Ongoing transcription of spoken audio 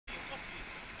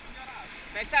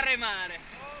Metti a remare.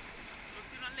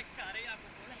 Continua a leccare, Jacopo.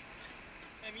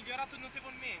 È migliorato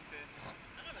notevolmente.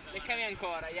 Leccami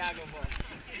ancora, Jacopo.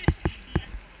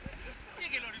 Chi è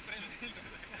che lo riprende? Il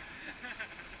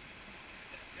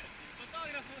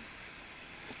fotografo.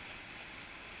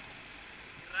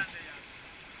 Grande Jacopo.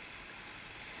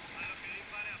 Quello che devi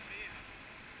fare a prima.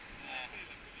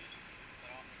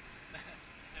 Però.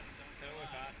 Te lo vuoi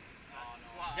fare? No,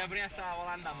 no. Già prima stava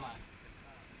volando a mare.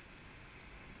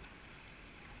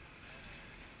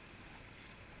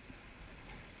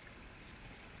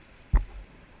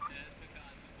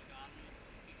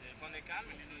 Quando è calmo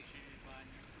lì non ci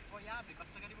bagni. Poi apri,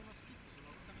 basta che arriva uno schizzo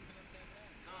sulla cosa mentre non terra.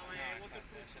 No, ma è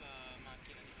waterproof la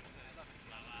macchina di per sé.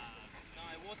 No,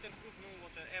 è waterproof, non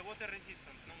water. È water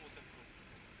resistant, non waterproof.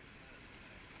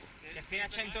 E fino a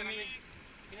 100.000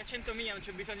 fino a 100.000 non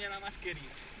c'è bisogno della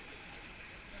mascherina.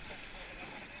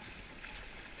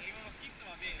 Se arriva uno schizzo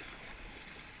va bene.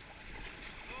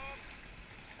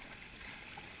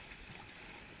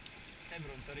 Sei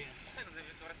pronto, Rino? Sai cosa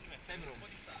dovresti mettere? Sei Un pronto? po'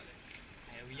 di sale.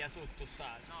 Via sotto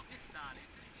sale. No, che sale?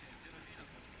 C'è 0,0 di sale.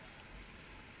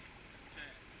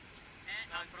 Cioè, è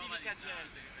a prova di gel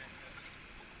devi mettere.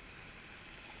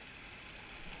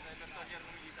 Per togliere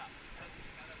l'umidità.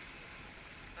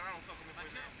 Però non so come puoi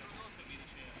mettere. Ma c'è un prodotto che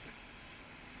dice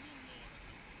non loro.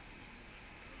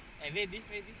 Vedi?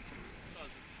 Vedi?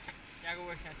 Cosa? Jacopo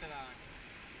che c'è davanti.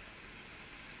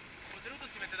 Oltretutto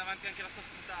si mette davanti anche la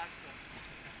sospetazza.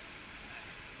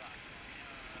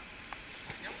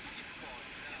 Andiamo tutti sporchi,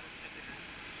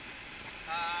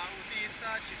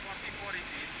 autista ci porti fuori di.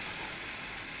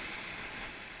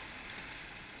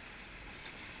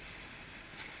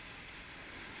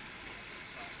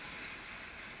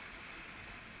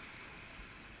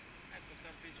 Ecco il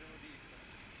campeggio nudista.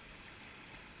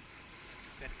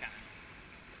 Per cane.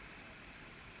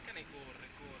 Che ne corre,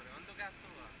 quando cazzo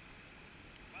va?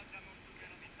 Qua siamo più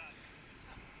pieno d'Italia.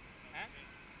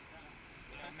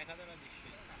 A metà della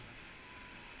discesa.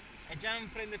 E già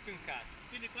non prende più un cazzo.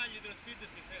 Quindi qua gli idrospeed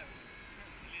si ferma.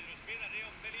 L'idrospeed arriva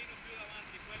un pelino più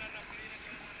davanti, quella rafferina che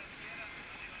era nella schiera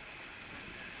arriva.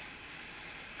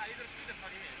 Ah, l'idrospeed fa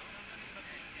di meno?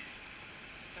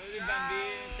 Saluti i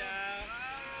bambini, ciao.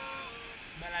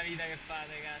 Bella vita che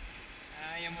fate, cazzo.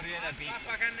 Io morire da piccolo.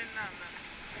 Pappa canna e nanna.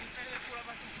 Non c'è il culo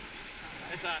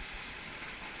battuto. Esatto.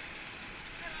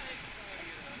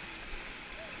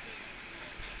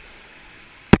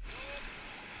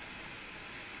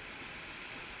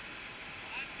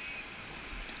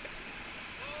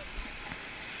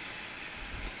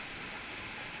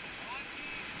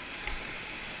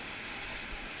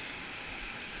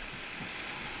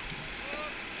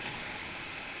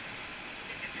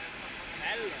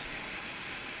 Bello.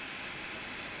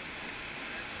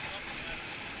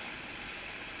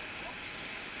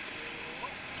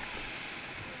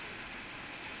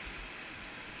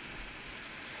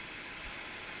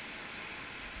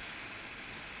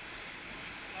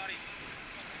 Fuori.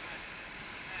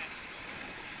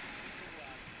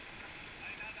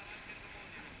 Hai dato avanti il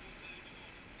domone, non sotto il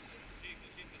domone. Sì,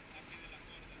 così per farti della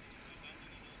corda,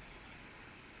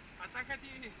 attaccati.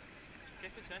 Che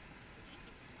è successo?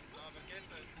 No, perché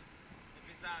adesso è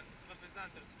pesante, si fa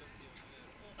pesante la situazione, vero?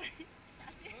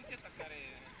 Non ti attaccare.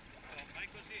 No, fai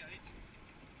così, Alice.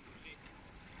 Così.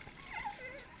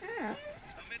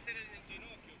 Non mettere nel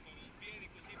ginocchio con i piedi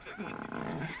così pegati.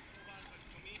 Guarda il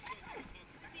comizio,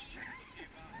 così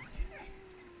va.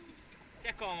 Ti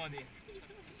accomodi.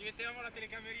 Ci mettevamo la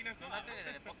telecamerina qua. Andate a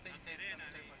vedere le poste in sirena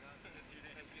sirena lì. lì.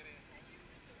 La sirena.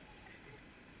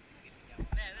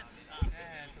 Adesso sa.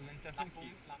 Sono entrato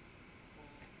anch'io.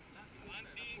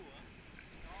 Avanti.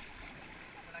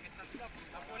 Quella che sta sulla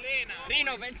la polena.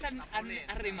 Rino, pensa a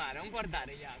remare, non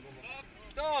guardare Jacopo.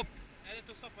 Stop! Hai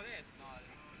detto stop adesso? No.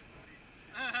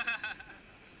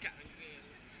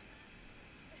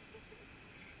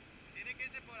 Tiene que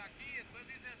irse por aquí, después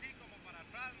irse así como para el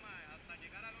plasma hasta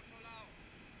llegar al otro lado.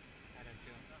 Hai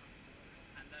ragione.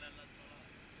 Andare all'altro lato.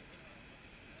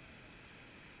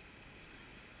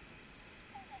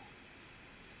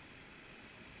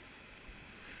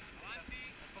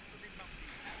 Avanti. Al posto dei bambini.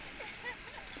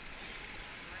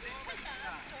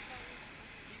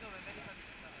 Lì dove merita di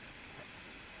stare.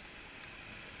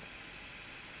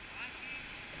 Avanti.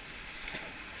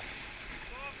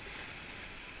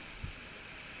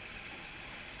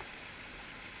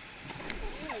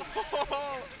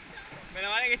 Meno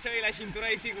male che c'avevi la cintura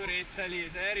di sicurezza lì,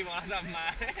 se eri volato a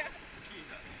mare.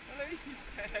 Non l'hai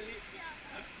vista, era lì.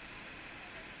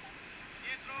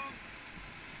 Dietro.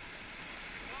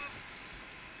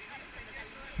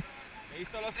 Hai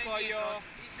visto lo scoglio?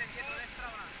 Sì, sei dietro, destra,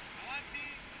 avanti. Avanti.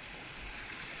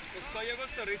 Lo scoglio col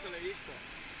sorriso l'hai visto?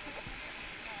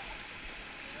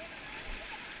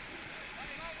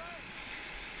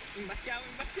 Imbattiamo,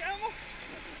 imbattiamo!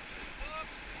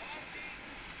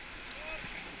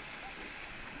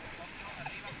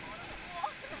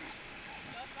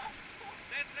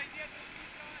 Destra, indietro,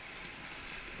 sinistra, avanti.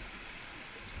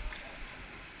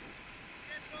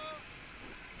 Dietro.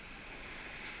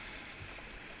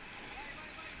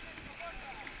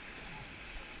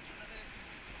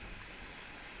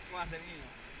 Guarda Emilio.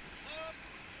 Stop.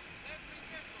 Destra,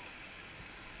 indietro.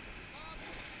 Stop.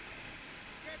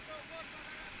 Dietro, forza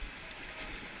ragazzi.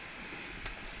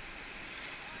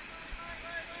 Vai.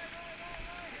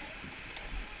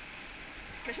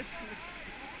 Che c'è?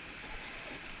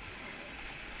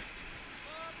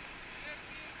 Stop,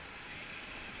 fermi.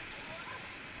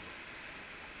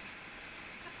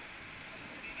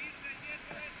 Sinistra,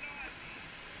 indietro, destra, avanti.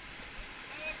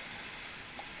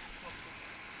 Stop.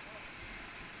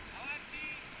 Avanti.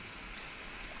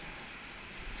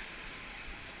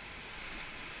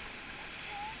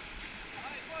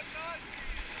 Vai, forza, avanti. Vai.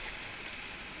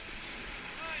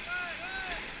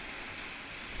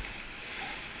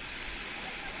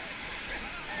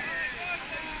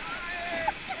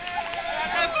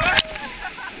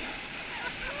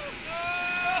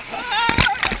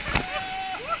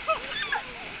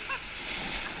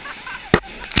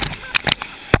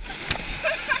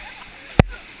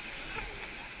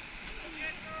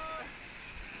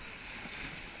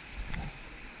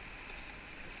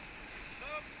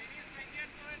 Stop, sinistra,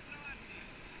 indietro, destra, avanti.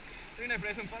 Tu ne hai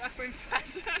preso un po' d'acqua in faccia.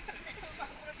 Stop,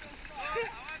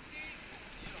 avanti.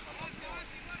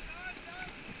 Avanti, guarda, avanti.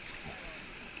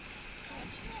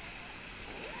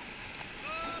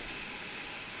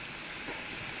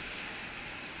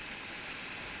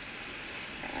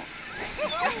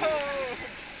 Stop.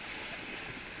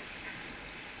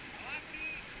 Avanti.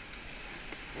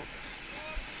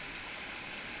 Stop.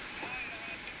 Vai,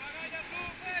 avanti, vai da su,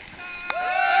 questa.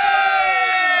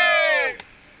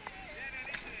 Vieni,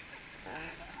 Alice.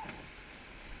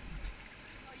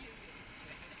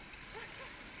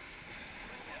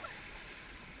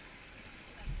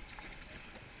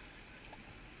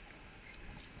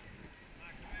 Ma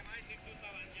come mai sei tutta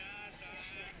bagnata?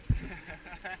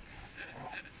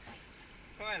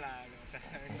 Come la cosa? È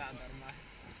andata ormai.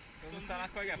 Con tutta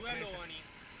l'acqua che ha due preso. aloni.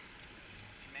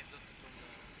 In mezzo a tutto il...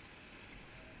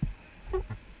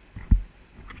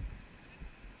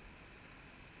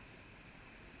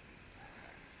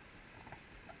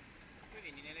 Poi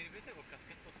vieni nelle riprese col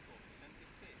caschetto storto, senti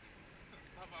stesi.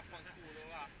 Ma vaffanculo,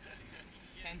 va.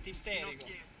 Senti isterico.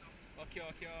 Ginocchietto.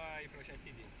 Occhio ai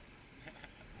progettili.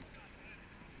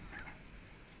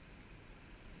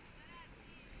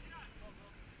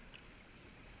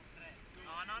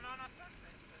 No, aspetta.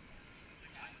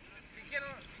 Finché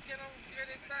non si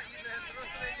vede il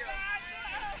rosso degli occhi.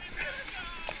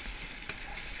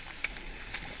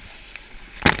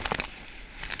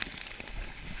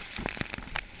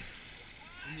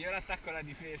 Il miglior attacco alla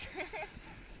difesa.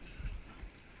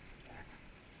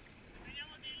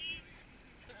 Veniamo di lì.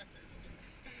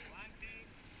 Avanti.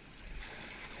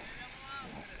 Vediamo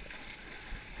out.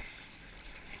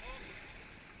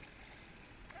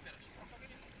 Però ci sono poche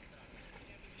di strade.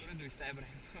 Dove tu stai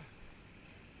prendendo?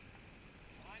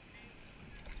 Avanti.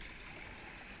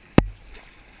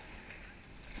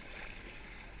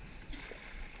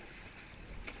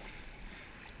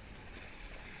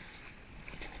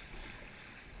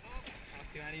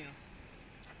 Ottimo Marino.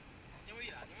 Andiamo di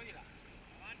là.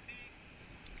 Avanti.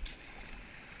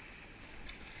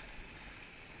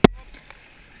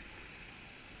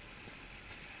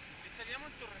 E saliamo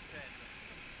il torrentello.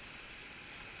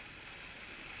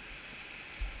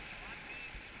 Avanti.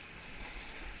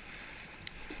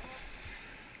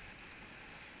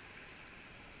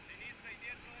 Sinistra,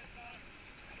 indietro, destra.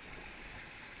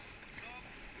 Stop.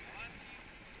 Avanti.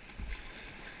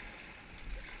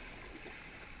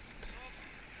 Stop.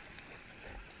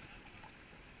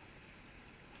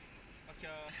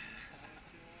 Occhio.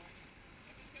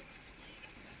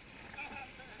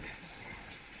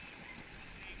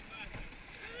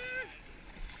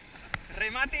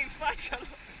 Remate in faccia.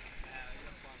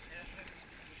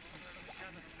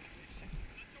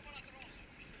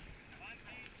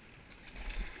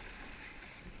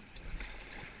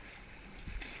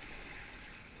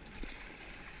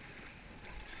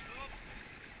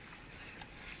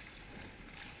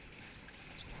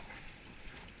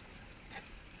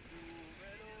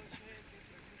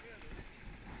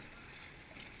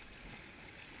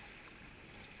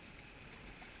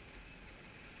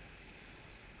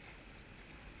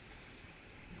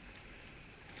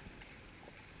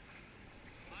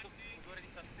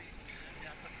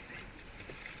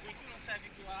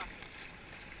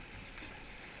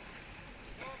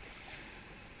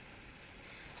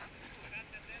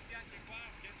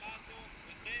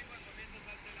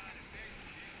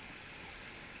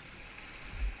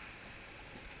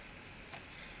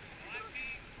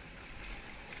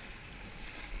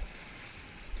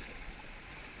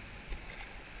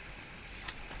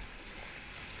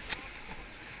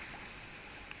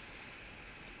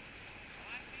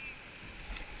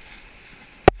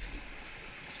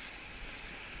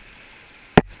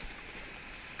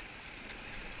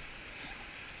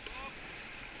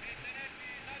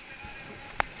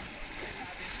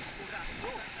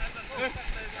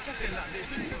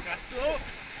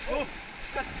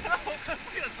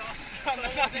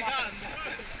 Stanno navigando.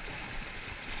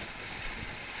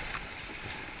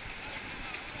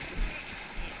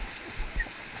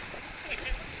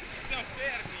 Siamo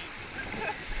fermi.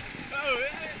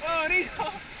 Oh,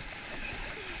 Rico.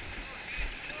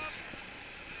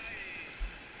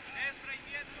 Destra,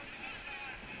 indietro, sinistra,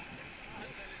 avanti.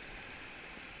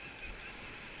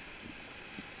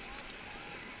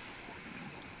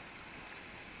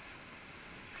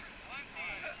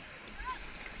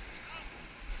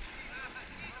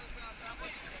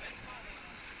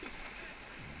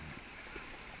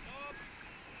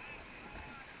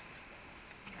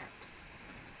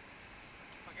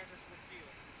 Pacchetto sportivo.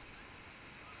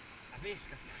 La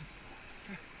pesca.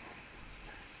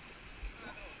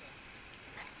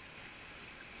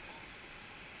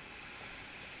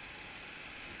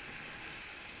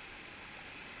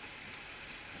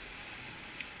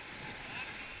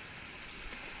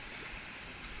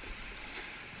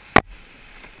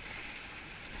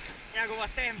 Jacopo, a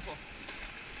tempo.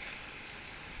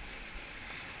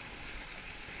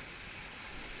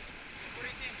 Pure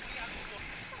in tempo, Jacopo.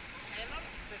 E allora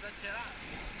sei esagerato.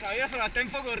 No, io sono a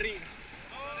tempo con Rico.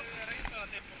 No, io sono a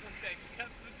tempo con te, che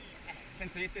cazzo dici?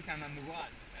 Senza che te stai andando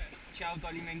uguali. Ci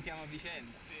autoalimentiamo a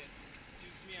vicenda. Sì,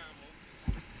 ci usmiamo.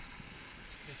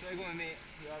 Se tu vai come me,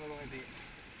 io vado come te.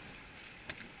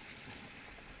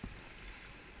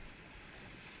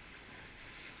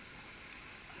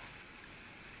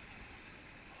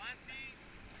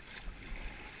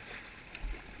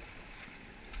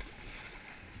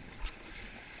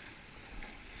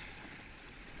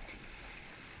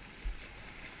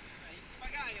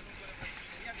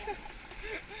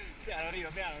 Piano, arriva,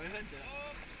 piano, mi senti?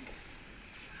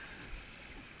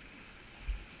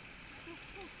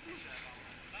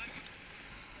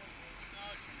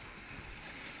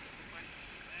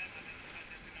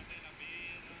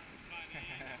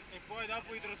 E poi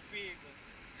dopo te lo spiego.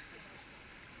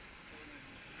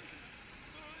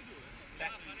 Sono le due?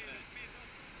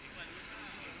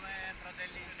 Due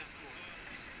fratelli in scuola.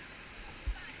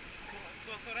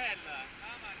 Tua sorella?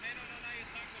 Ah, ma almeno non hai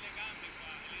stanco le gambe qua,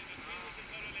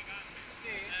 solo le gambe.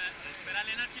 Sì? Per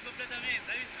allenarci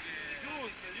completamente, hai visto che...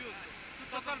 Giusto, giusto.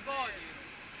 Tutto col body.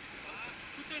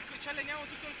 Ci alleniamo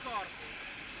tutto il corpo.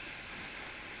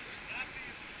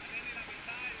 Alleni la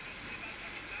metà e l'altra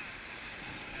metà.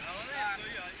 L'avevo detto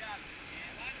io agli altri.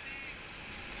 Avanti.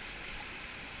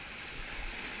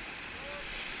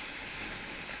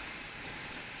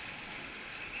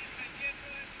 Sinistra, indietro,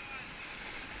 destra, avanti.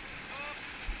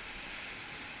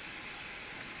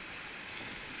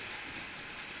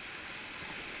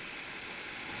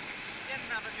 È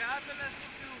navigato nel suo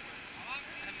fiume.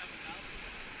 Avanti. È navigato.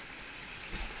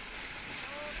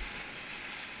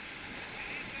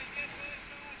 Sinistra, indietro,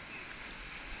 destra, avanti.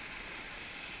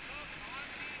 Stop,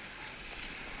 avanti.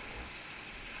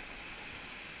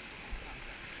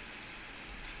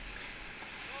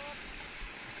 Stop.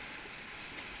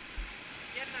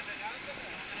 Chi è navigato?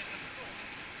 Non me ne frega.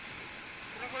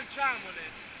 Provolciamole.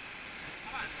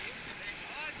 Avanti.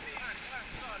 Avanti. Avanti,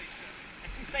 avanti, Doris. E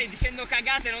tu stai dicendo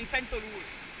cagate, non sento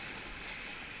lui.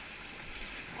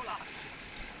 Volate.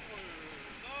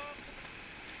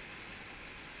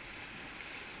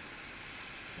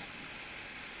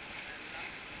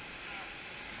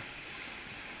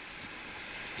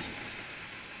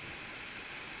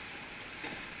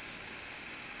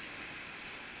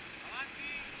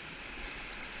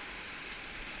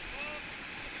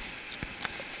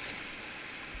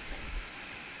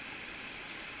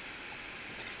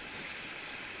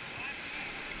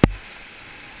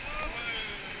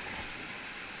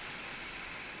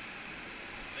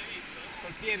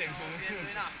 Col piede in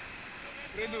acqua.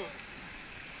 Credo.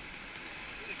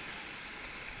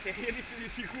 Che ieri più di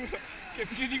sicuro che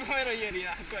più di come ero ieri in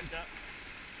acqua già.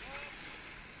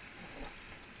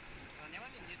 Andiamo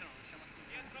all'indietro, non riusciamo a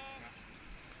sentire. Dietro!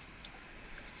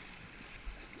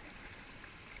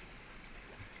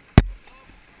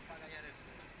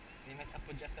 Devi mettere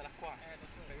appoggiartela qua. Lo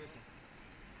so. Fai così.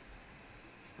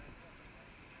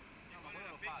 No, ma quello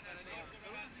lo fa.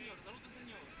 Saluta signore, saluta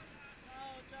signore.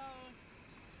 Ciao, ciao.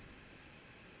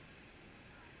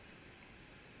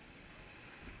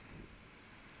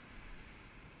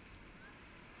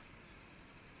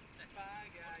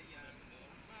 Pagaiando,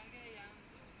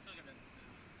 pagaiando. So che prendo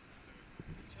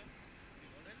c'è? Di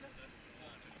modello?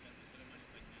 No, c'è che prendo tutte le mani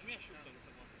qui. Non mi è asciutto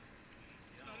questa qua.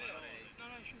 No, vero? No,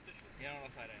 no, è asciutto, è asciutto. Io non lo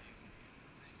farei.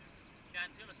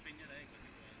 Anzi, io lo spegnerei così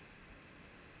poi.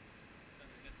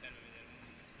 Tanto che serve vedere un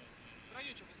po'. Però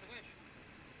io c'ho questa qua è asciutta.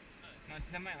 Ma non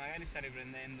ti sa mai, magari sta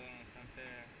riprendendo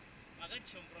nonostante... Magari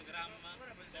c'è un programma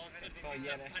software per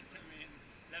togliere.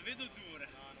 La vedo dura.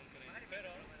 No, non credo.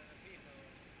 Però...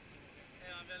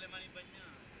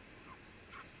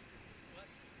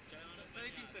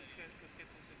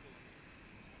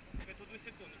 2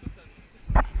 secondi, questa non è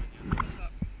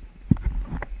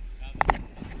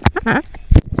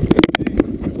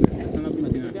una prima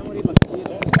signora. Dobbiamo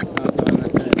ripartire.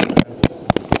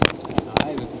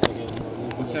 Dai,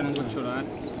 non c'è un gocciolo,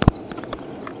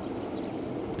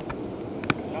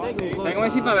 Sai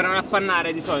come si fa per non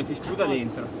appannare di solito? Si sputa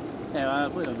dentro. Ma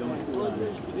poi dobbiamo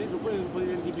asciugare.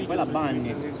 Poi la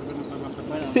bagni.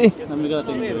 Sì. Non mi la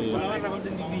tengo io.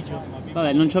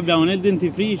 Vabbè, non abbiamo né il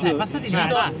dentifricio. Passati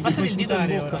il dito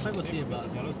in bocca, fai così e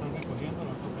basta.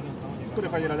 Oppure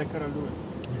fagliela leccare a lui.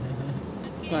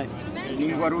 Vai.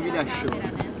 Lingua ruvida asciutta.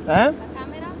 La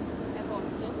camera è a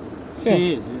posto?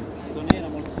 Sì, sì.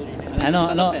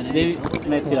 No, devi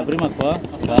mettila prima qua,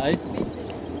 vai.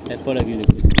 E poi la chiudi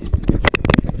qui.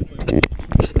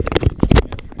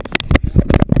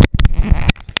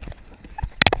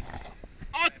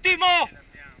 Ottimo!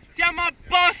 Siamo a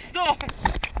posto!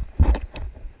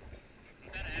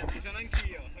 Ci sono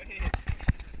anch'io. Non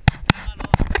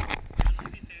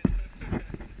ti sento.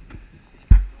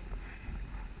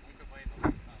 Comunque poi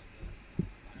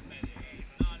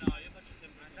no, io faccio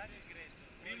sempre andare il grezzo.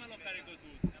 Prima lo carico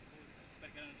tutto,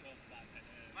 perché non ce lo sbatte.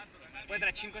 Poi tra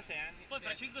 5-6 anni. Poi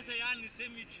fra 5-6 anni se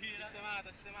mi gira.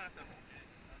 Sistemata.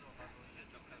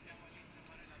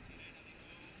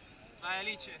 Vai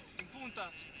Alice, in punta.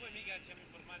 Poi mica siamo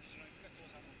informatici, noi che cazzo lo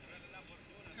sanno? La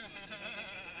fortuna.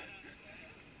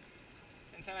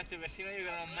 Senza mettere persino io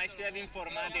che non ho mai studiato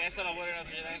informatica, adesso lavoro in una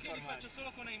società Io li informatica. faccio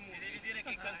solo con i muri. Devi dire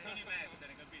che canzoni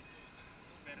mettere, capito?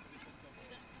 Per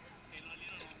sottofondo. E non lì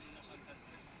non ho una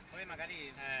fantasia. Poi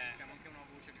magari cerchiamo anche una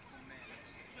voce che commenta.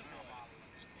 Una palla.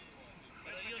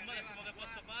 Però io il massimo che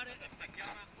posso fare è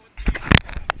staccare.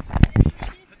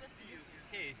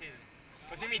 Sì, sì.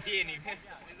 Così mi tieni.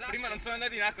 Prima non sono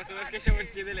andato in acqua solo perché c'avevo il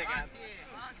piede legato.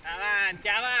 Avanti,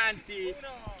 avanti!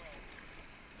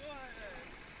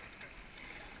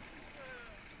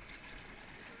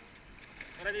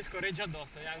 Ora ti scorreggia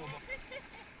addosso, Jacopo.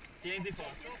 Tieniti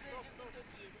forte. Non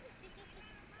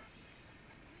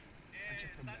c'è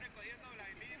problema.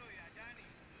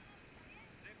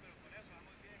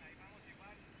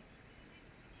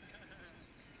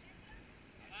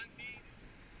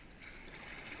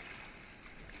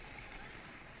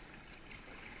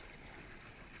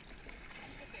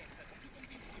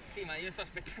 Sì, ma io sto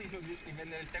aspettando di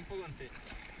prendere il tempo con te.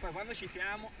 Poi quando ci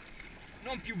siamo,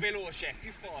 non più veloce,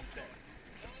 più forte.